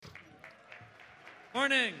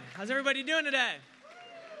Morning. How's everybody doing today?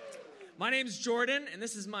 My name's Jordan, and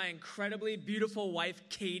this is my incredibly beautiful wife,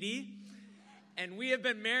 Katie. And we have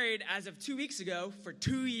been married as of 2 weeks ago for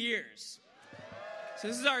 2 years. So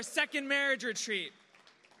this is our second marriage retreat,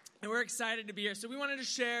 and we're excited to be here. So we wanted to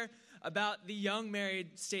share about the young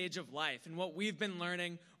married stage of life and what we've been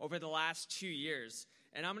learning over the last 2 years.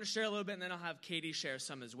 And I'm going to share a little bit, and then I'll have Katie share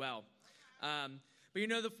some as well. But you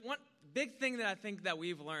know, the one big thing that I think that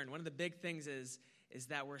we've learned, one of the big things is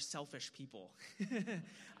that we're selfish people.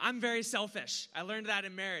 I'm very selfish. I learned that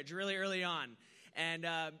in marriage really early on. And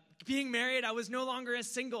being married, I was no longer as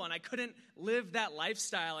single, and I couldn't live that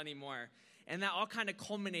lifestyle anymore. And that all kind of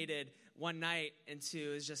culminated one night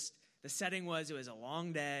into, the setting was, it was a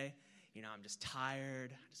long day. You know, I'm just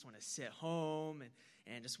tired. I just want to sit home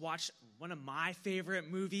and just watch one of my favorite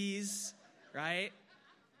movies, right?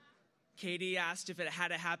 Katie asked if it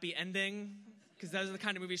had a happy ending, because those are the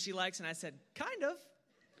kind of movies she likes, and I said, kind of.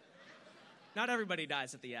 Not everybody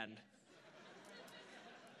dies at the end.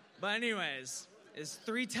 But anyways, it's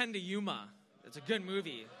 3:10 to Yuma. It's a good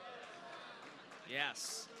movie.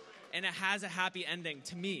 Yes. And it has a happy ending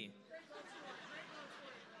to me.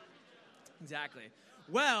 Exactly.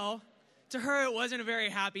 Well, to her, it wasn't a very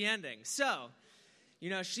happy ending. So, you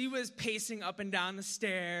know, she was pacing up and down the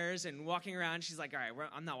stairs and walking around. She's like, all right,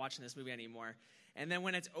 I'm not watching this movie anymore. And then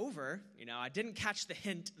when it's over, you know, I didn't catch the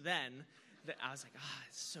hint then. I was like,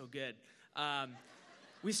 it's so good.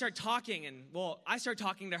 We start talking, and, I start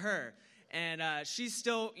talking to her. And she's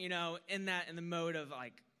still, you know, in the mode of,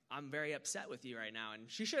 like, I'm very upset with you right now. And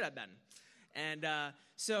she should have been. And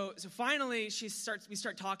so finally, we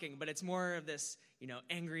start talking, but it's more of this, you know,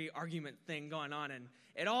 angry argument thing going on. And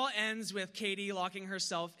it all ends with Katie locking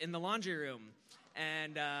herself in the laundry room.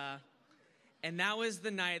 And that was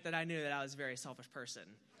the night that I knew that I was a very selfish person.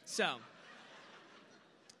 So,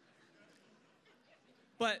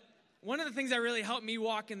 but one of the things that really helped me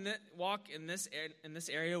walk in this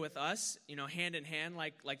area with us, you know, hand in hand,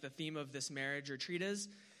 like the theme of this marriage retreat is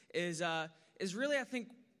really, I think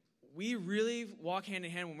we really walk hand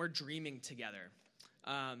in hand when we're dreaming together.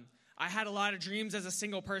 I had a lot of dreams as a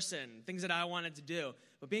single person, things that I wanted to do,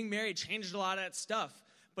 but being married changed a lot of that stuff.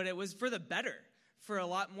 But it was for the better, for a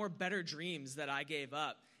lot more better dreams that I gave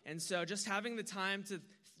up. And so just having the time to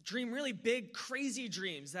dream really big, crazy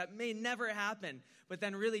dreams that may never happen, but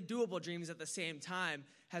then really doable dreams at the same time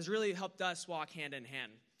has really helped us walk hand in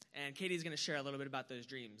hand. And Katie's going to share a little bit about those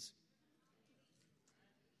dreams.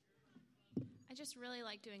 I just really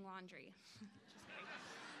like doing laundry. Just kidding.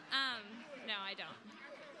 No, I don't.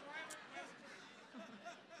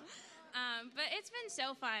 But it's been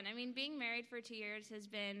so fun. I mean, being married for 2 years has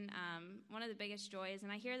been one of the biggest joys,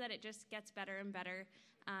 and I hear that it just gets better and better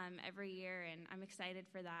every year, and I'm excited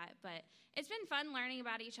for that. But it's been fun learning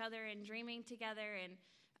about each other and dreaming together, and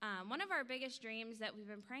one of our biggest dreams that we've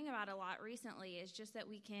been praying about a lot recently is just that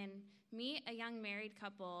we can meet a young married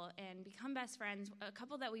couple and become best friends, a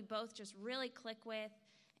couple that we both just really click with,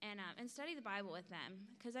 and study the Bible with them.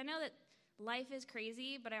 Because I know that life is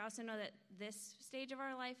crazy, but I also know that this stage of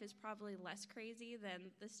our life is probably less crazy than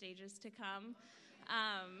the stages to come.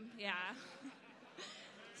 Yeah.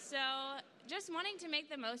 So just wanting to make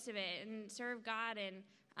the most of it and serve God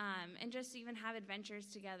and just even have adventures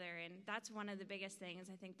together. And that's one of the biggest things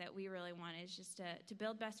I think that we really want is just to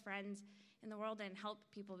build best friends in the world and help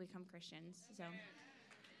people become Christians. So.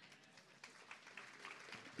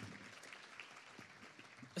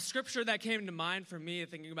 A scripture that came to mind for me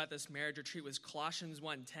thinking about this marriage retreat was Colossians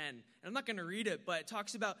 1:10. And I'm not going to read it, but it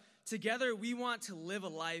talks about together we want to live a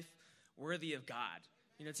life worthy of God.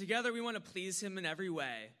 You know, together we want to please him in every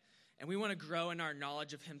way, and we want to grow in our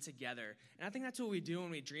knowledge of him together. And I think that's what we do when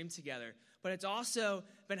we dream together. But it's also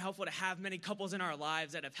been helpful to have many couples in our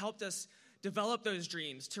lives that have helped us develop those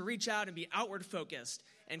dreams, to reach out and be outward focused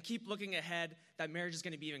and keep looking ahead that marriage is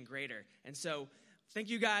going to be even greater. And so thank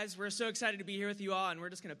you guys. We're so excited to be here with you all, and we're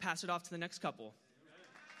just going to pass it off to the next couple.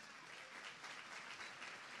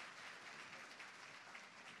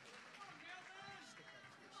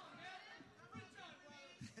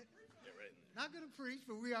 Not going to preach,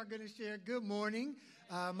 but we are going to share. Good morning.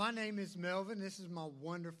 My name is Melvin. This is my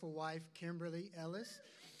wonderful wife, Kimberly Ellis.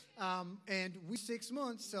 And we're 6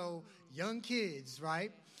 months, so young kids,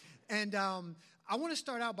 right? And I want to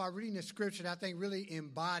start out by reading a scripture that I think really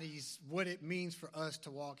embodies what it means for us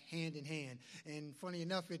to walk hand in hand. And funny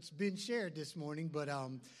enough, it's been shared this morning, but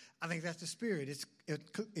I think that's the spirit. It's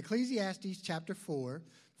Ecclesiastes chapter 4,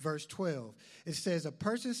 verse 12. It says, a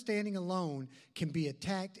person standing alone can be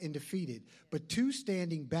attacked and defeated, but two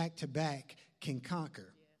standing back to back can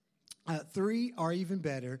conquer. Three are even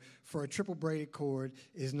better, for a triple braided cord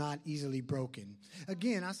is not easily broken.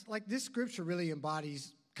 Again, like this scripture really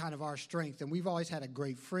embodies kind of our strength, and we've always had a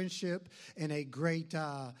great friendship and a great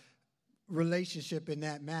relationship in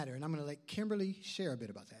that matter. And I'm going to let Kimberly share a bit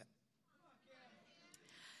about that.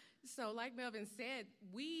 So like Melvin said,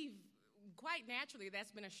 quite naturally,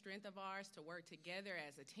 that's been a strength of ours to work together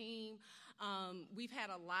as a team. We've had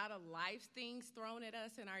a lot of life things thrown at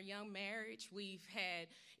us in our young marriage. We've had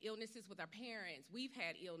illnesses with our parents. We've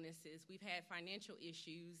had illnesses. We've had financial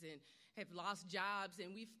issues and have lost jobs.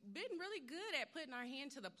 And we've been really good at putting our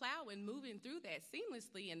hand to the plow and moving through that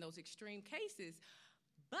seamlessly in those extreme cases.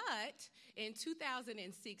 But in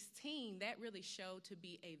 2016, that really showed to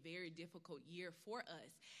be a very difficult year for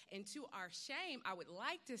us. And to our shame, I would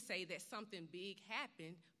like to say that something big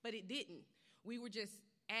happened, but it didn't. We were just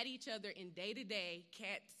at each other in day-to-day,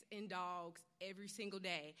 cats and dogs, every single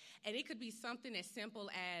day. And it could be something as simple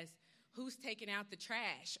as who's taking out the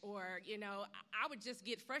trash, or, I would just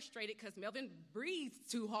get frustrated because Melvin breathes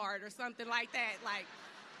too hard or something like that. Like,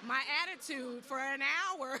 my attitude for an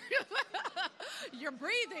hour, you're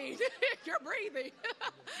breathing.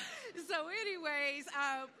 So anyways,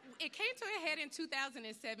 it came to a head in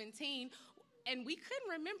 2017, and we couldn't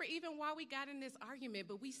remember even why we got in this argument,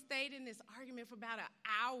 but we stayed in this argument for about an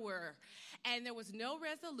hour, and there was no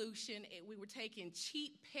resolution. We were taking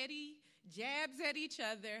cheap, petty jabs at each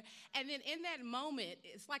other, and then in that moment,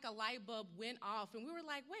 it's like a light bulb went off, and we were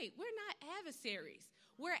like, wait, we're not adversaries.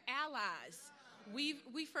 We're allies.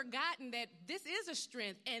 We've forgotten that this is a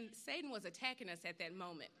strength, and Satan was attacking us at that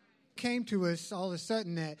moment. Came to us all of a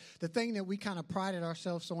sudden that the thing that we kind of prided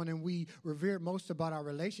ourselves on and we revered most about our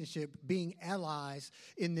relationship, being allies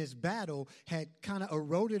in this battle, had kind of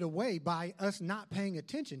eroded away by us not paying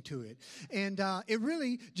attention to it. And it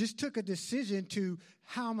really just took a decision to,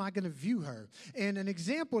 how am I going to view her? And an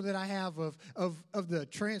example that I have of the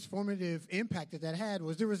transformative impact that had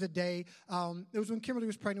was, there was a day, it was when Kimberly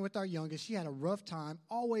was pregnant with our youngest. She had a rough time,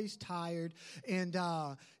 always tired. And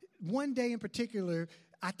one day in particular,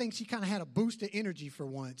 I think she kind of had a boost of energy for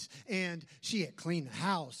once. And she had cleaned the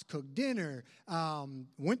house, cooked dinner,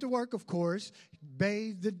 went to work, of course,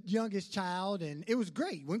 bathed the youngest child, and it was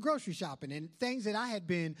great. Went grocery shopping and things that I had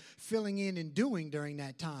been filling in and doing during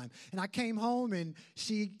that time. And I came home, and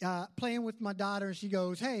she playing with my daughter, and she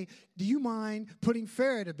goes, hey, do you mind putting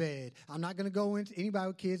Farrah to bed? I'm not going to go into, anybody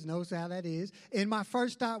with kids knows how that is. And my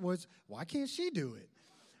first thought was, why can't she do it?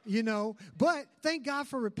 But thank God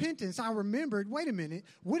for repentance. I remembered, wait a minute,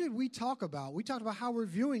 what did we talk about? We talked about how we're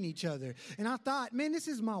viewing each other. And I thought, man, this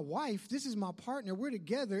is my wife. This is my partner. We're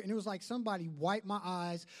together. And it was like somebody wiped my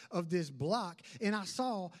eyes of this block. And I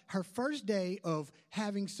saw her first day of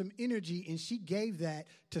having some energy, and she gave that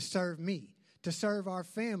to serve me, to serve our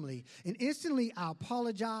family. And instantly I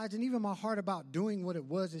apologized, and even my heart about doing what it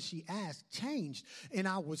was that she asked changed. And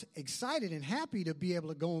I was excited and happy to be able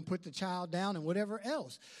to go and put the child down and whatever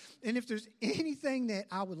else. And if there's anything that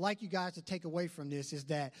I would like you guys to take away from this, is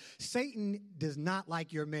that Satan does not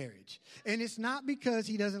like your marriage. And it's not because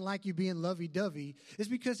he doesn't like you being lovey-dovey. It's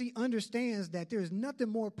because he understands that there's nothing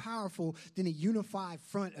more powerful than a unified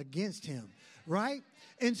front against him, right?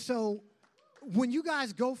 And so when you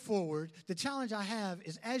guys go forward, the challenge I have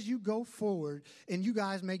is, as you go forward and you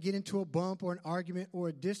guys may get into a bump or an argument or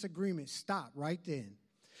a disagreement, stop right then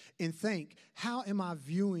and think, how am I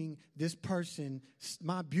viewing this person,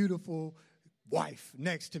 my beautiful wife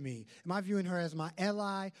next to me? Am I viewing her as my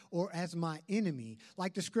ally or as my enemy?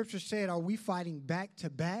 Like the scripture said, are we fighting back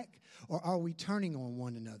to back, or are we turning on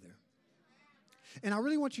one another? And I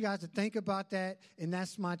really want you guys to think about that, and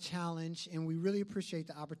that's my challenge, and we really appreciate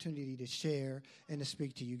the opportunity to share and to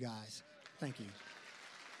speak to you guys. Thank you.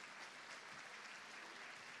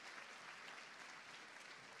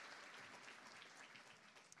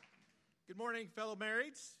 Good morning, fellow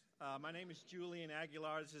marrieds. My name is Julian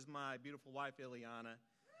Aguilar. This is my beautiful wife, Ileana.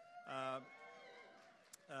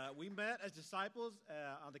 We met as disciples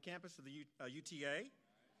on the campus of the UTA.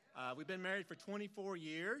 We've been married for 24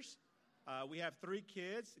 years. We have 3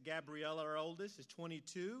 kids. Gabriella, our oldest, is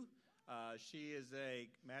 22. She is a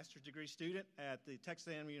master's degree student at the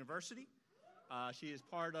Texas A&M University. She is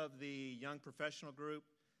part of the young professional group.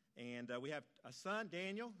 And we have a son,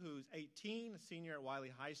 Daniel, who's 18, a senior at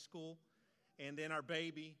Wiley High School. And then our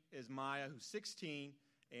baby is Maya, who's 16,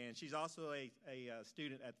 and she's also a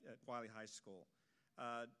student at Wiley High School.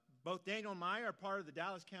 Both Daniel and Maya are part of the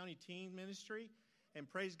Dallas County Teen Ministry, and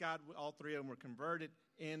praise God, all 3 of them were converted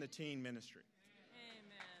in the teen ministry.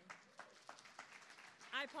 Amen.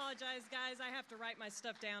 I apologize, guys. I have to write my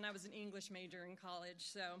stuff down. I was an English major in college,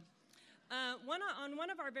 so On one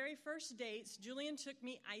of our very first dates, Julian took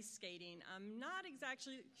me ice skating. I'm not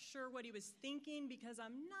exactly sure what he was thinking because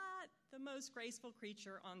I'm not the most graceful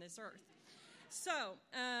creature on this earth. So,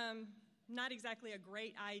 not exactly a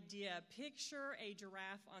great idea. Picture a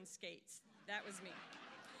giraffe on skates. That was me.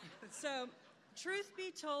 So, truth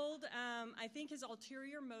be told, I think his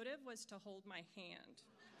ulterior motive was to hold my hand.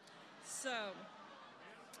 So,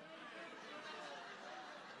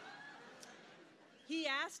 he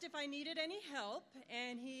asked if I needed any help,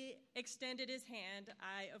 and he extended his hand.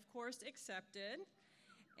 I, of course, accepted.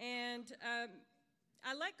 And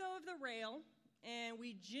I let go of the rail, and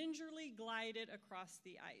we gingerly glided across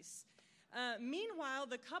the ice. Meanwhile,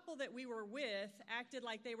 the couple that we were with acted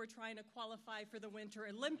like they were trying to qualify for the Winter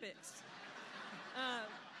Olympics.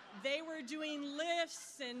 They were doing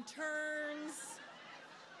lifts and turns.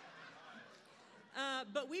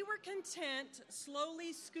 But we were content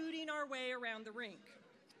slowly scooting our way around the rink.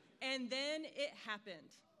 And then it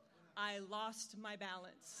happened. I lost my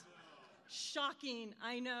balance. Shocking,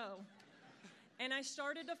 I know. And I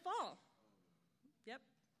started to fall. Yep.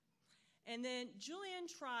 And then Julian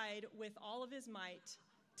tried with all of his might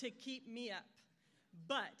to keep me up.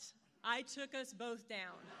 But I took us both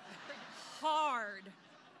down. Hard.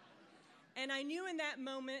 And I knew in that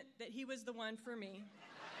moment that he was the one for me.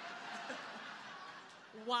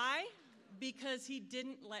 Why? Because he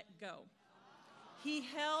didn't let go. He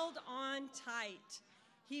held on tight.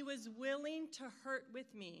 He was willing to hurt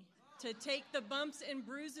with me, to take the bumps and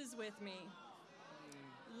bruises with me.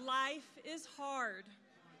 Life is hard.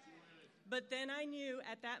 But then I knew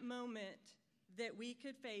at that moment that we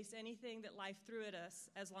could face anything that life threw at us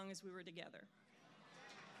as long as we were together.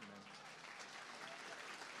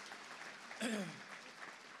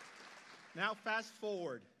 Now fast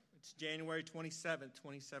forward. It's January 27th,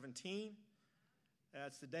 2017.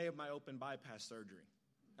 That's the day of my open bypass surgery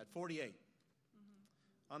at 48.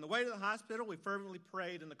 On the way to the hospital, we fervently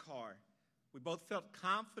prayed in the car. We both felt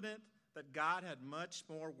confident that God had much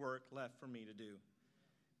more work left for me to do.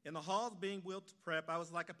 In the halls being wheeled to prep, I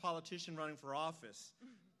was like a politician running for office,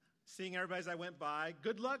 seeing everybody as I went by,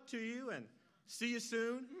 good luck to you and see you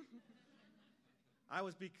soon. I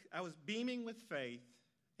was beaming with faith,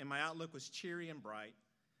 and my outlook was cheery and bright.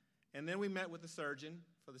 And then we met with the surgeon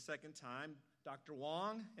for the second time. Dr.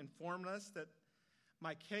 Wong informed us that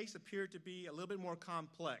my case appeared to be a little bit more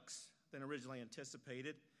complex than originally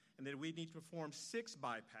anticipated, and that we'd need to perform 6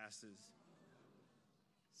 bypasses.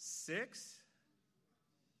 6?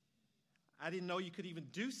 I didn't know you could even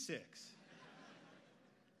do 6.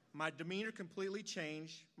 My demeanor completely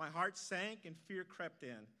changed. My heart sank and fear crept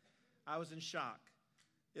in. I was in shock.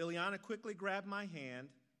 Ileana quickly grabbed my hand,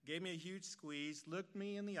 gave me a huge squeeze, looked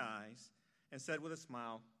me in the eyes, and said with a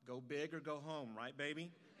smile, "Go big or go home, right,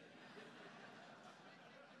 baby?"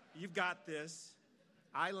 You've got this.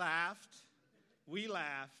 I laughed. We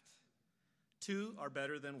laughed. 2 are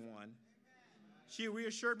better than 1. She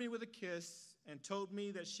reassured me with a kiss and told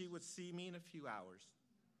me that she would see me in a few hours.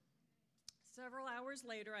 Several hours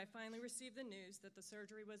later, I finally received the news that the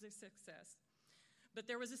surgery was a success. But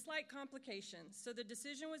there was a slight complication, so the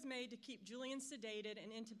decision was made to keep Julian sedated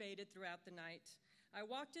and intubated throughout the night. I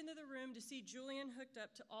walked into the room to see Julian hooked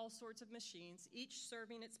up to all sorts of machines, each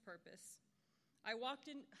serving its purpose. I held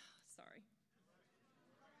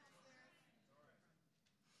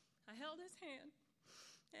his hand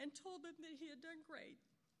and told him that he had done great.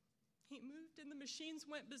 He moved and the machines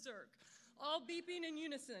went berserk, all beeping in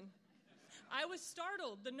unison. I was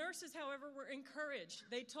startled. The nurses, however, were encouraged.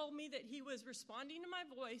 They told me that he was responding to my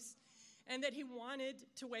voice and that he wanted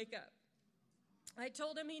to wake up. I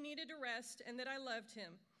told him he needed to rest and that I loved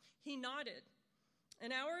him. He nodded.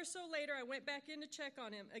 An hour or so later, I went back in to check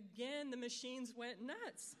on him. Again, the machines went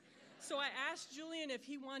nuts. So I asked Julian if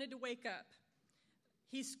he wanted to wake up.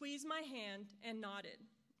 He squeezed my hand and nodded.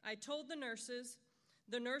 I told the nurses.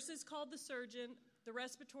 The nurses called the surgeon, the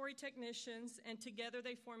respiratory technicians, and together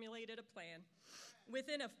they formulated a plan.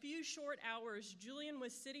 Within a few short hours, Julian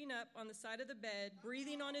was sitting up on the side of the bed,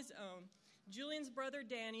 breathing on his own. Julian's brother,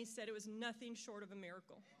 Danny, said it was nothing short of a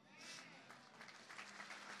miracle.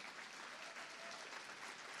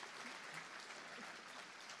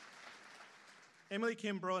 Emily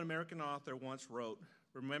Kimbrough, an American author, once wrote,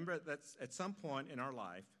 "Remember that at some point in our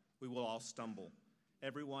life, we will all stumble,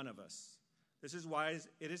 every one of us. This is why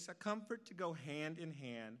it is a comfort to go hand in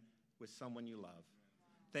hand with someone you love."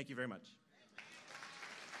 Thank you very much.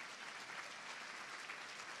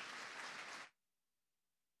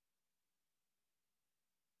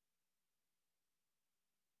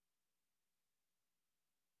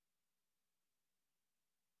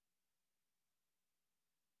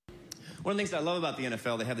 One of the things I love about the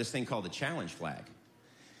NFL, they have this thing called the challenge flag.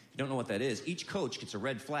 If you don't know what that is, each coach gets a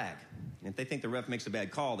red flag. And if they think the ref makes a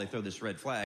bad call, they throw this red flag.